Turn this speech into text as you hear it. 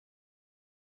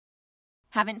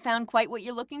Haven't found quite what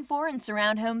you're looking for in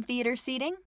surround home theater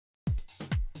seating?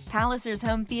 Palliser's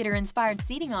home theater-inspired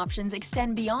seating options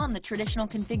extend beyond the traditional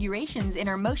configurations in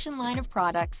our Motion line of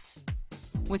products.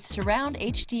 With Surround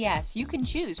HTS, you can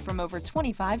choose from over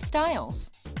 25 styles.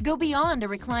 Go beyond a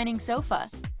reclining sofa.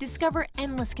 Discover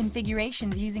endless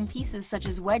configurations using pieces such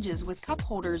as wedges with cup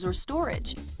holders or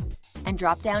storage, and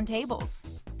drop-down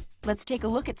tables. Let's take a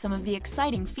look at some of the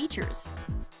exciting features.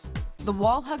 The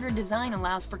wall hugger design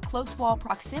allows for close wall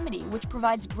proximity, which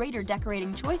provides greater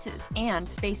decorating choices and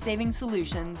space-saving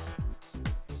solutions.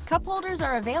 Cup holders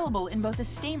are available in both a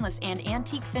stainless and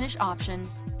antique finish option.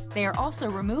 They are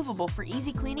also removable for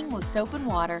easy cleaning with soap and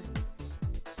water.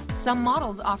 Some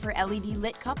models offer LED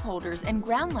lit cup holders and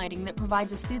ground lighting that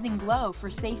provides a soothing glow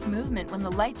for safe movement when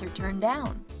the lights are turned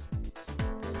down.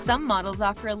 Some models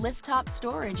offer a lift-top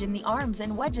storage in the arms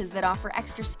and wedges that offer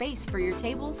extra space for your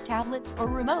tables, tablets, or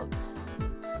remotes.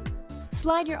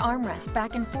 Slide your armrest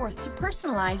back and forth to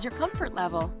personalize your comfort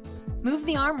level. Move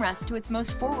the armrest to its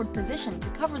most forward position to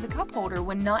cover the cup holder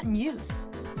when not in use.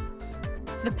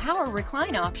 The Power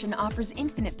Recline option offers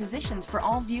infinite positions for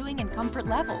all viewing and comfort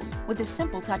levels with a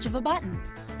simple touch of a button.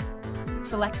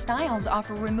 Select styles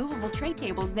offer removable tray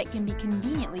tables that can be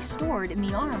conveniently stored in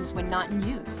the arms when not in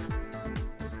use.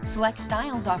 Select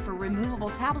styles offer removable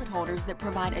tablet holders that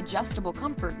provide adjustable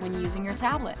comfort when using your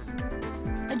tablet.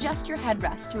 Adjust your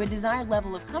headrest to a desired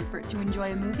level of comfort to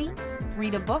enjoy a movie,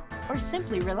 read a book, or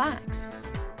simply relax.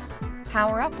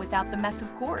 Power up without the mess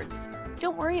of cords.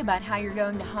 Don't worry about how you're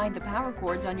going to hide the power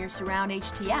cords on your Surround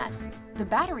HTS. The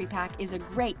battery pack is a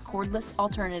great cordless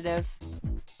alternative.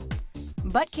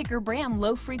 Butt Kicker brand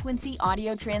low-frequency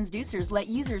audio transducers let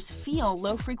users feel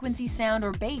low-frequency sound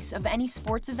or bass of any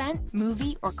sports event,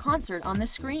 movie, or concert on the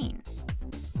screen.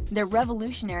 Their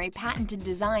revolutionary patented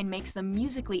design makes them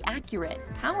musically accurate,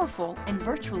 powerful, and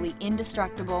virtually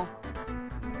indestructible.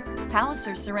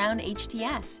 Palliser Surround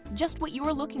HTS, just what you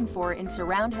are looking for in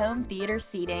surround home theater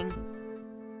seating.